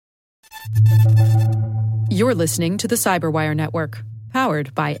You're listening to the Cyberwire Network,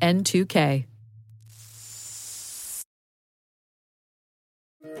 powered by N2K.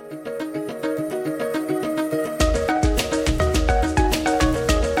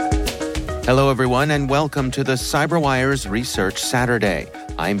 Hello, everyone, and welcome to the Cyberwire's Research Saturday.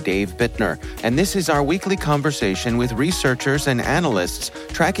 I'm Dave Bittner, and this is our weekly conversation with researchers and analysts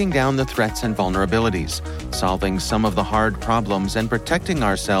tracking down the threats and vulnerabilities, solving some of the hard problems, and protecting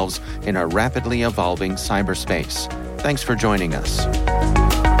ourselves in a rapidly evolving cyberspace. Thanks for joining us.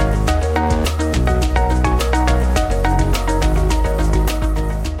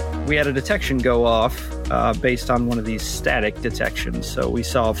 We had a detection go off based on one of these static detections. So we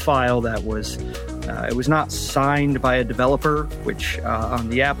saw a file that was it was not signed by a developer, which on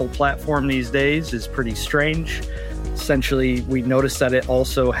the Apple platform these days is pretty strange. Essentially, we noticed that it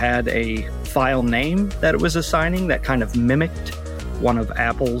also had a file name that it was assigning that kind of mimicked one of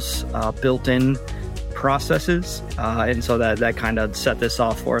Apple's built-in processes. And so that kind of set this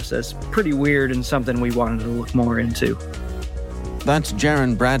off for us as pretty weird and something we wanted to look more into. That's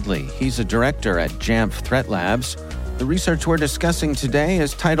Jaron Bradley. He's a director at Jamf Threat Labs. The research we're discussing today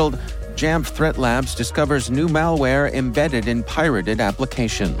is titled Jamf Threat Labs Discovers New Malware Embedded in Pirated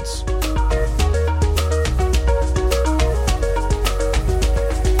Applications.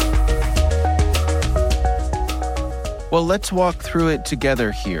 Well, let's walk through it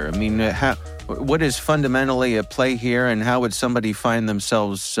together here. I mean, what is fundamentally at play here, and how would somebody find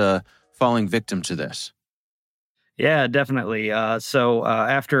themselves falling victim to this? Yeah, definitely. So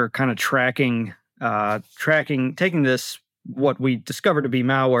after kind of taking this, what we discovered to be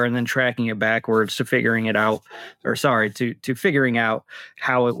malware, and then tracking it backwards to figuring it out, to figuring out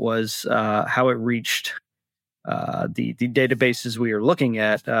how it was, how it reached the databases we were looking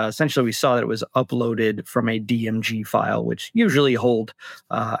at. Essentially, we saw that it was uploaded from a DMG file, which usually hold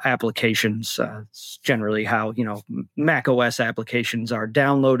applications. It's generally how macOS applications are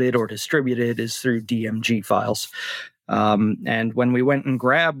downloaded or distributed is through DMG files. And when we went and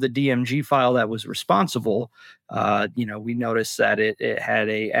grabbed the DMG file that was responsible, we noticed that it had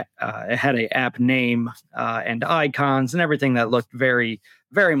a app name and icons and everything that looked very,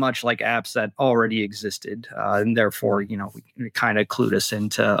 very much like apps that already existed, and therefore, it kind of clued us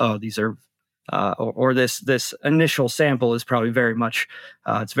into these are, or this initial sample is probably very much,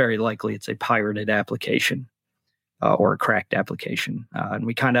 it's very likely it's a pirated application. Or a cracked application. And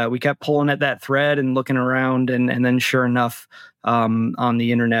we kept pulling at that thread and looking around, and then sure enough, on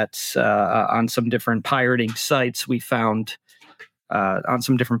the internet, on some different pirating sites, we found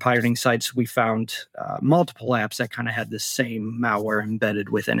multiple apps that kind of had the same malware embedded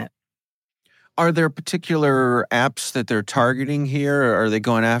within it. Are there particular apps that they're targeting here? Or are they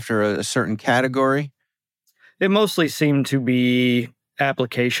going after a certain category? It mostly seemed to be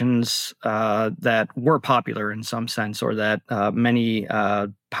applications that were popular in some sense, or that many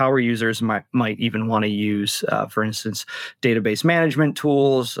power users might even want to use. For instance, database management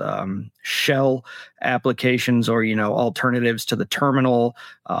tools, shell applications, or alternatives to the terminal,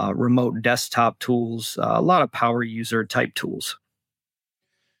 remote desktop tools, a lot of power user type tools.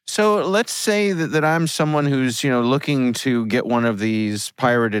 So let's say that I'm someone who's looking to get one of these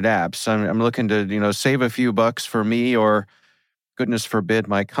pirated apps. I'm looking to save a few bucks for me, or goodness forbid,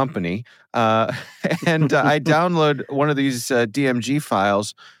 my company, and I download one of these DMG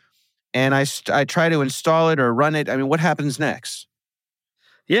files, and I try to install it or run it. I mean, what happens next?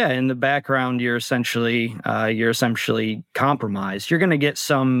 Yeah, in the background, you're essentially compromised. You're going to get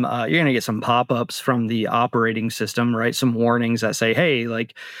some pop-ups from the operating system, right? Some warnings that say, "Hey,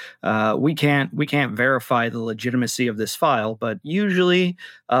 we can't verify the legitimacy of this file." But usually,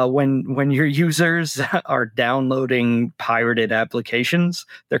 when your users are downloading pirated applications,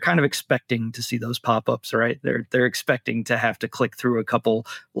 they're kind of expecting to see those pop-ups, right? They're expecting to have to click through a couple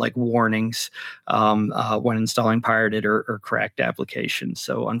warnings when installing pirated or cracked applications.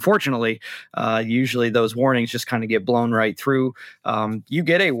 So unfortunately, usually those warnings just kind of get blown right through. You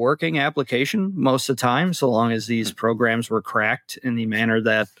get a working application most of the time, so long as these programs were cracked in the manner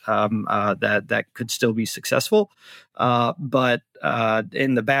that that could still be successful. But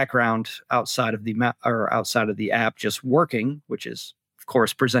in the background, outside of the app just working, which is of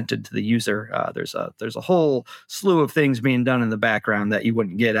course presented to the user, there's a whole slew of things being done in the background that you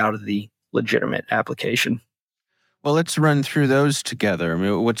wouldn't get out of the legitimate application. Well, let's run through those together. I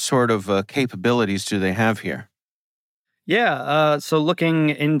mean, what sort of capabilities do they have here? Yeah, so looking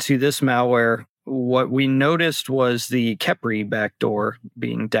into this malware, what we noticed was the Kepri backdoor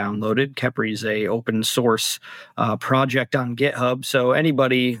being downloaded. Kepri is a open source project on GitHub, so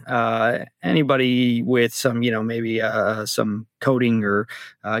anybody with some maybe some coding or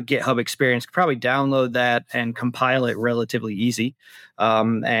GitHub experience could probably download that and compile it relatively easy.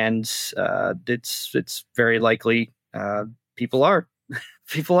 And it's very likely people are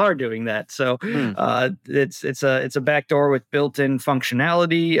doing that. So it's a backdoor with built-in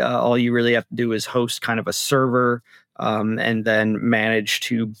functionality. All you really have to do is host kind of a server, and then manage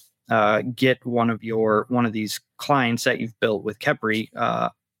to get one of these clients that you've built with Kepri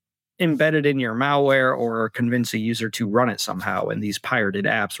embedded in your malware, or convince a user to run it somehow. And these pirated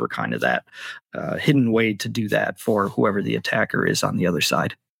apps were kind of that hidden way to do that for whoever the attacker is on the other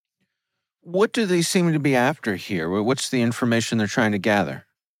side. What do they seem to be after here? What's the information they're trying to gather?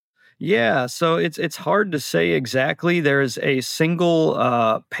 Yeah, so it's hard to say exactly. There is a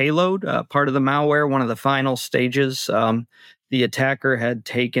single payload, part of the malware, one of the final stages. The attacker had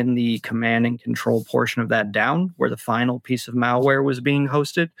taken the command and control portion of that down, where the final piece of malware was being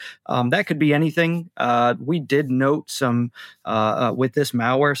hosted. That could be anything. We did note some, with this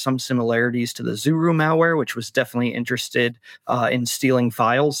malware, some similarities to the Zuru malware, which was definitely interested in stealing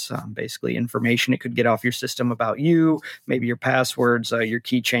files, basically information it could get off your system about you, maybe your passwords, your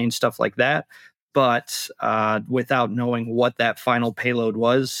keychain, stuff like that. But without knowing what that final payload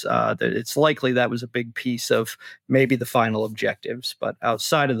was, it's likely that was a big piece of maybe the final objectives. But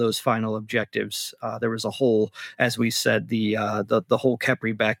outside of those final objectives, there was a whole, as we said, the whole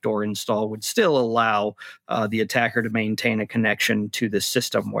Kepri backdoor install would still allow the attacker to maintain a connection to the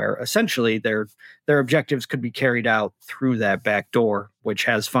system, where essentially their objectives could be carried out through that backdoor, which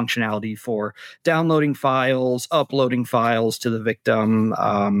has functionality for downloading files, uploading files to the victim,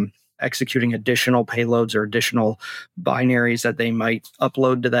 executing additional payloads or additional binaries that they might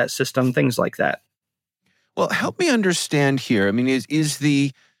upload to that system, things like that. Well, help me understand here. I mean, is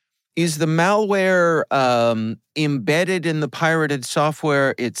the malware embedded in the pirated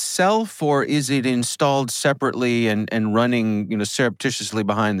software itself, or is it installed separately and running, surreptitiously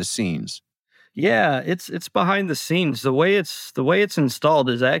behind the scenes? Yeah, it's behind the scenes. The way it's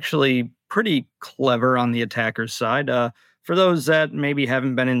installed is actually pretty clever on the attacker's side. For those that maybe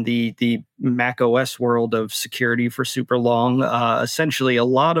haven't been in the macOS world of security for super long, essentially a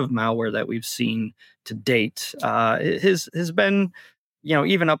lot of malware that we've seen to date has been,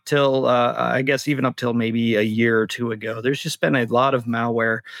 even up till maybe a year or two ago, there's just been a lot of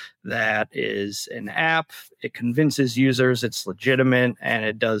malware that is an app. It convinces users it's legitimate, and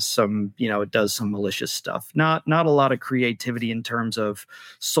it does some malicious stuff. Not a lot of creativity in terms of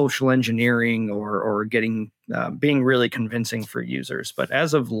social engineering or getting being really convincing for users. But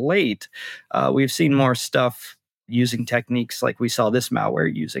as of late, we've seen more stuff using techniques like we saw this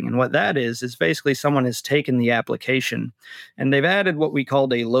malware using. And what that is basically someone has taken the application and they've added what we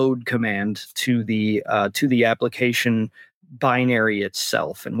called a load command to the application binary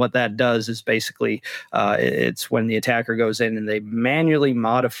itself. And what that does is basically it's when the attacker goes in and they manually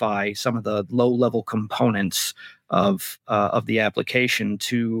modify some of the low-level components of the application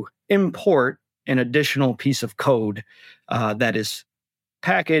to import an additional piece of code that is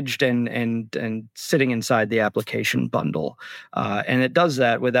packaged and sitting inside the application bundle, and it does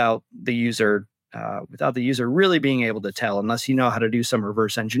that without the user really being able to tell, unless you know how to do some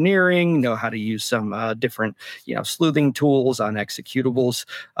reverse engineering, know how to use some different sleuthing tools on executables.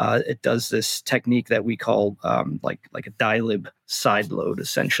 It does this technique that we call like a dilib sideload,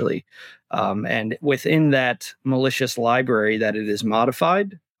 essentially, and within that malicious library that it is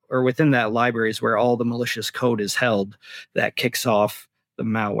modified, or within that library is where all the malicious code is held that kicks off the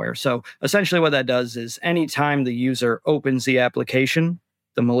malware. So essentially what that does is anytime the user opens the application,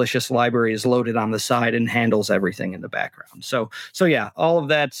 the malicious library is loaded on the side and handles everything in the background. So yeah, all of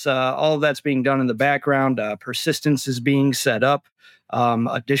that's being done in the background. Persistence is being set up,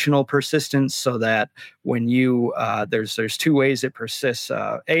 additional persistence, so that when you there's two ways it persists.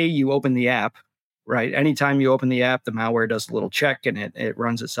 You open the app. Right. Anytime you open the app, the malware does a little check and it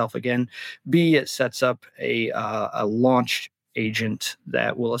runs itself again. B, it sets up a launch agent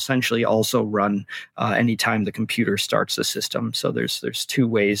that will essentially also run anytime the computer starts the system. So there's two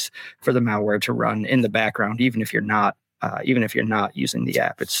ways for the malware to run in the background, even if you're not using the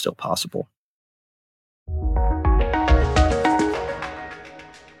app, it's still possible.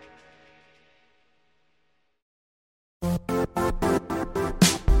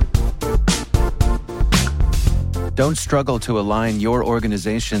 Don't struggle to align your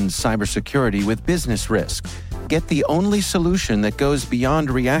organization's cybersecurity with business risk. Get the only solution that goes beyond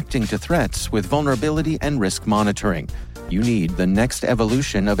reacting to threats with vulnerability and risk monitoring. You need the next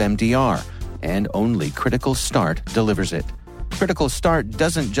evolution of MDR. and only Critical Start delivers it. Critical Start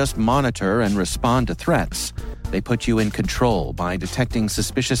doesn't just monitor and respond to threats. They put you in control by detecting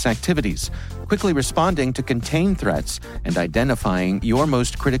suspicious activities, quickly responding to contain threats, and identifying your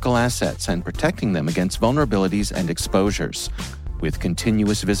most critical assets and protecting them against vulnerabilities and exposures. With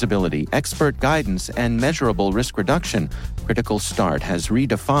continuous visibility, expert guidance, and measurable risk reduction, Critical Start has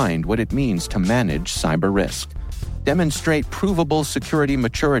redefined what it means to manage cyber risk. Demonstrate provable security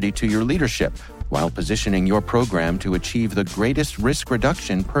maturity to your leadership while positioning your program to achieve the greatest risk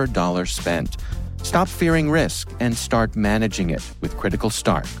reduction per dollar spent. Stop fearing risk and start managing it with Critical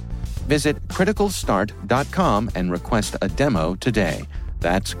Start. Visit criticalstart.com and request a demo today.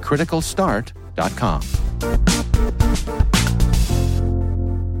 That's criticalstart.com.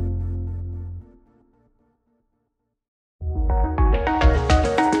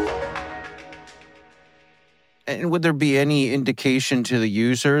 And would there be any indication to the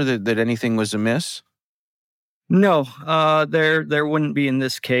user that anything was amiss? No, there wouldn't be in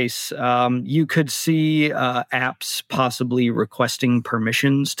this case. You could see apps possibly requesting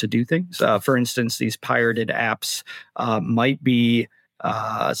permissions to do things. For instance, these pirated apps might be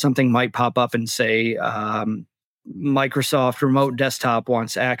something might pop up and say Microsoft Remote Desktop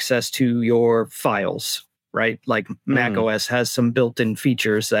wants access to your files. Right? Like macOS has some built-in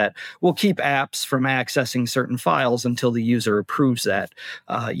features that will keep apps from accessing certain files until the user approves that.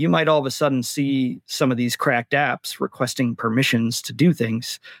 You might all of a sudden see some of these cracked apps requesting permissions to do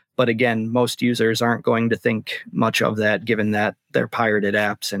things. But again, most users aren't going to think much of that given that they're pirated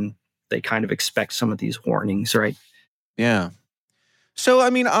apps and they kind of expect some of these warnings, right? Yeah. So, I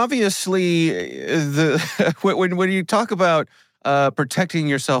mean, obviously, when you talk about protecting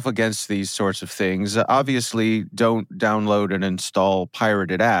yourself against these sorts of things, obviously, don't download and install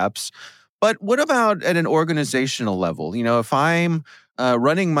pirated apps. But what about at an organizational level? You know, if I'm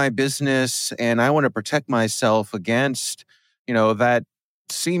running my business and I want to protect myself against, that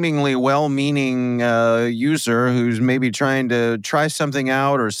seemingly well-meaning user who's maybe trying to try something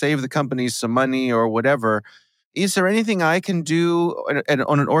out or save the company some money or whatever. Is there anything I can do on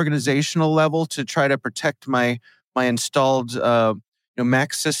an organizational level to try to protect my installed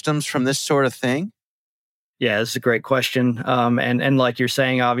Mac systems from this sort of thing? Yeah, this is a great question. And like you're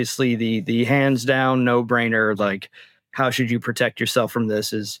saying, obviously the hands down no brainer, like how should you protect yourself from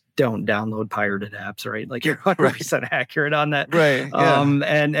this is don't download pirated apps, right? Like you're 100% accurate on that. Right. Yeah.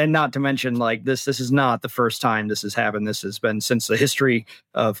 And not to mention like this is not the first time this has happened. This has been since the history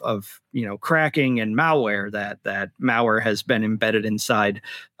of cracking and malware that malware has been embedded inside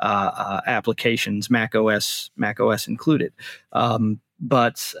applications, macOS included.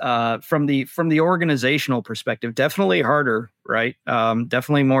 But from the organizational perspective, definitely harder, right?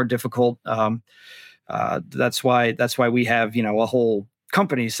 Definitely more difficult. That's why we have a whole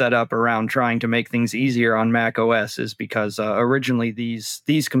company set up around trying to make things easier on Mac OS is because originally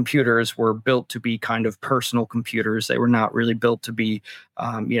these computers were built to be kind of personal computers. They were not really built to be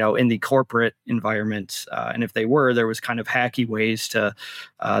in the corporate environment. And if they were, there was kind of hacky ways to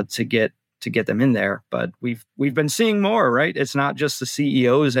get them in there. But we've been seeing more, right? It's not just the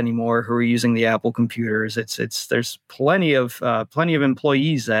CEOs anymore who are using the Apple computers. There's plenty of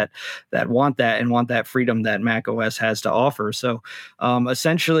employees that want that and want that freedom that Mac OS has to offer. So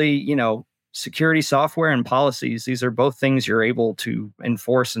essentially, security software and policies, these are both things you're able to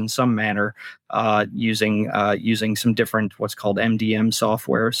enforce in some manner using some different what's called MDM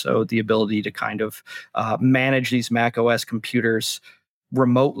software. So the ability to kind of manage these Mac OS computers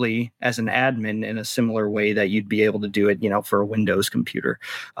remotely as an admin in a similar way that you'd be able to do it, for a Windows computer.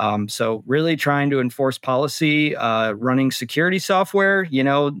 So really trying to enforce policy, running security software,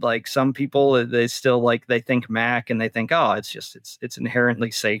 like some people, they still they think Mac and they think, oh, it's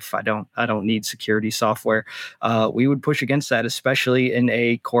inherently safe. I don't need security software. We would push against that, especially in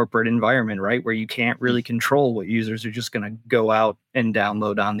a corporate environment, right? Where you can't really control what users are just going to go out and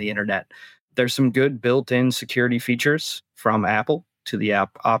download on the internet. There's some good built-in security features from Apple to the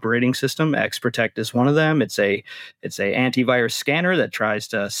app operating system. XProtect is one of them. It's a antivirus scanner that tries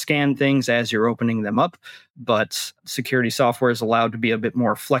to scan things as you're opening them up, but security software is allowed to be a bit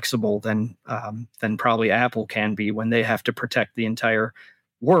more flexible than probably Apple can be when they have to protect the entire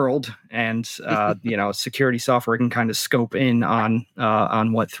world. And security software can kind of scope in on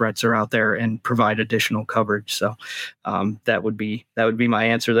what threats are out there and provide additional coverage. So that would be my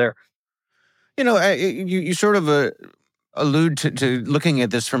answer there. You sort of allude to looking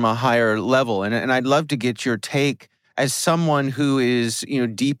at this from a higher level, and I'd love to get your take as someone who is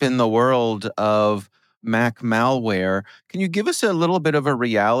deep in the world of Mac malware. Can you give us a little bit of a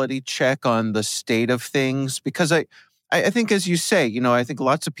reality check on the state of things? Because I think, as you say, I think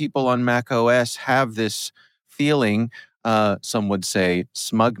lots of people on macOS have this feeling, some would say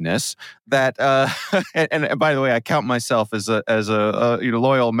smugness, that, and by the way, I count myself as a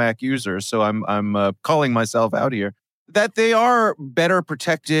loyal Mac user, so I'm calling myself out here, that they are better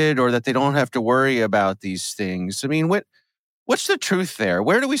protected or that they don't have to worry about these things. I mean, what's the truth there?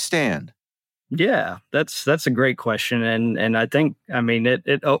 Where do we stand? Yeah, that's a great question, and I think, I mean,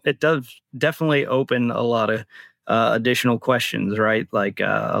 it does definitely open a lot of additional questions, right? Like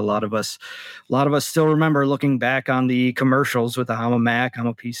a lot of us still remember looking back on the commercials with the I'm a Mac, I'm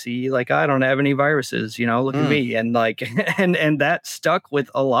a PC, like I don't have any viruses, look at me, and like and that stuck with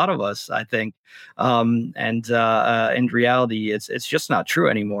a lot of us, I think. And in reality, it's just not true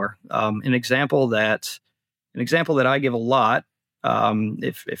anymore. An example that I give a lot,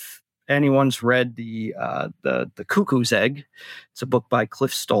 if anyone's read the Cuckoo's Egg, it's a book by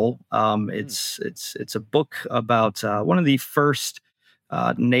Cliff Stoll. It's a book about one of the first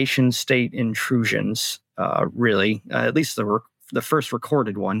nation state intrusions, really, at least the first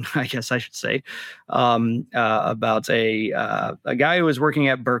recorded one, I guess I should say, about a guy who was working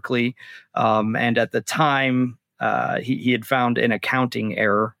at Berkeley, and at the time he had found an accounting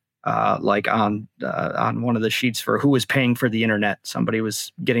error. Like on one of the sheets for who was paying for the internet. Somebody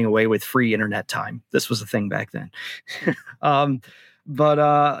was getting away with free internet time. This was a thing back then.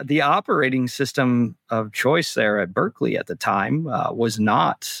 But the operating system of choice there at Berkeley at the time was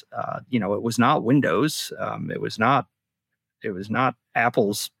not, it was not Windows. It was not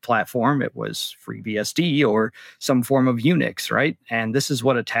Apple's platform. It was FreeBSD or some form of Unix, right? And this is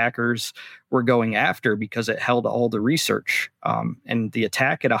what attackers were going after because it held all the research. And the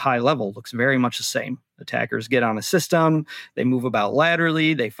attack at a high level looks very much the same. Attackers get on a system, they move about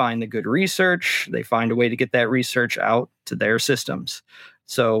laterally, they find the good research, they find a way to get that research out to their systems.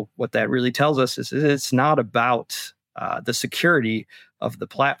 So what that really tells us is it's not about the security of the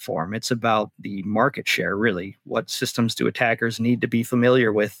platform. It's about the market share, really. What systems do attackers need to be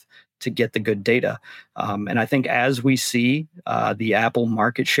familiar with to get the good data? And I think as we see the Apple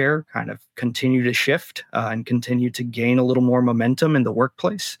market share kind of continue to shift and continue to gain a little more momentum in the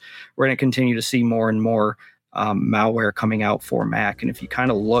workplace, we're going to continue to see more and more malware coming out for Mac. And if you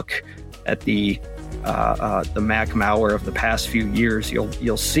kind of look at the Mac malware of the past few years,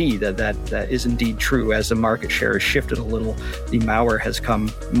 you'll see that is indeed true. As the market share has shifted a little, the malware has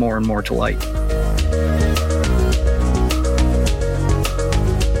come more and more to light.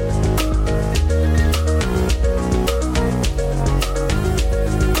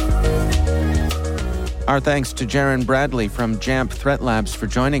 Our thanks to Jaron Bradley from Jamf Threat Labs for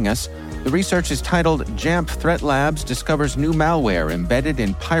joining us. The research is titled Jamf Threat Labs Discovers New Malware Embedded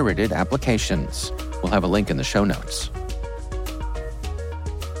in Pirated Applications. We'll have a link in the show notes.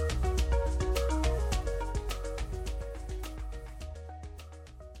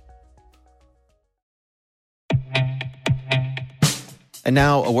 And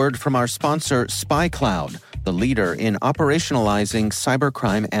now a word from our sponsor, SpyCloud, the leader in operationalizing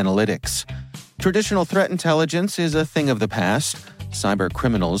cybercrime analytics. Traditional threat intelligence is a thing of the past. Cyber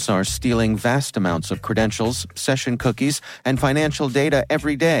criminals are stealing vast amounts of credentials, session cookies, and financial data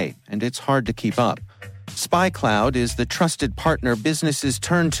every day, and it's hard to keep up. SpyCloud is the trusted partner businesses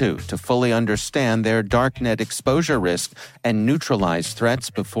turn to fully understand their darknet exposure risk and neutralize threats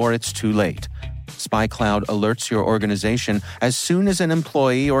before it's too late. SpyCloud alerts your organization as soon as an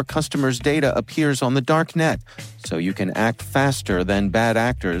employee or customer's data appears on the darknet, so you can act faster than bad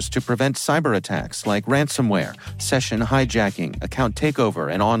actors to prevent cyber attacks like ransomware, session hijacking, account takeover,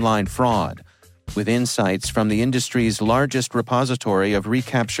 and online fraud. With insights from the industry's largest repository of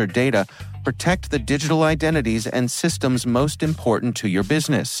recaptured data, protect the digital identities and systems most important to your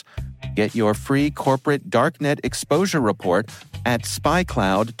business. Get your free corporate darknet exposure report at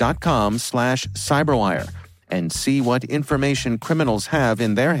spycloud.com/cyberwire and see what information criminals have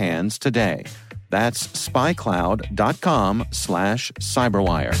in their hands today. That's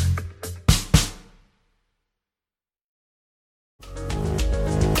spycloud.com/cyberwire.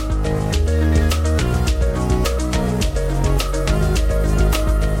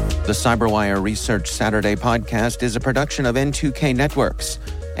 The CyberWire Research Saturday podcast is a production of N2K Networks.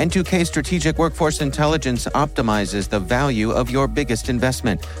 N2K Strategic Workforce Intelligence optimizes the value of your biggest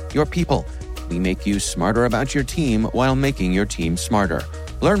investment, your people. We make you smarter about your team while making your team smarter.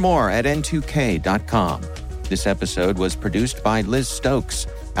 Learn more at n2k.com. This episode was produced by Liz Stokes.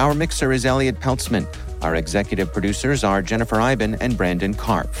 Our mixer is Elliot Peltzman. Our executive producers are Jennifer Iben and Brandon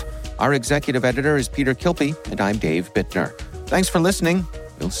Karpf. Our executive editor is Peter Kilpie, and I'm Dave Bittner. Thanks for listening.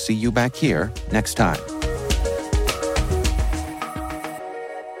 We'll see you back here next time.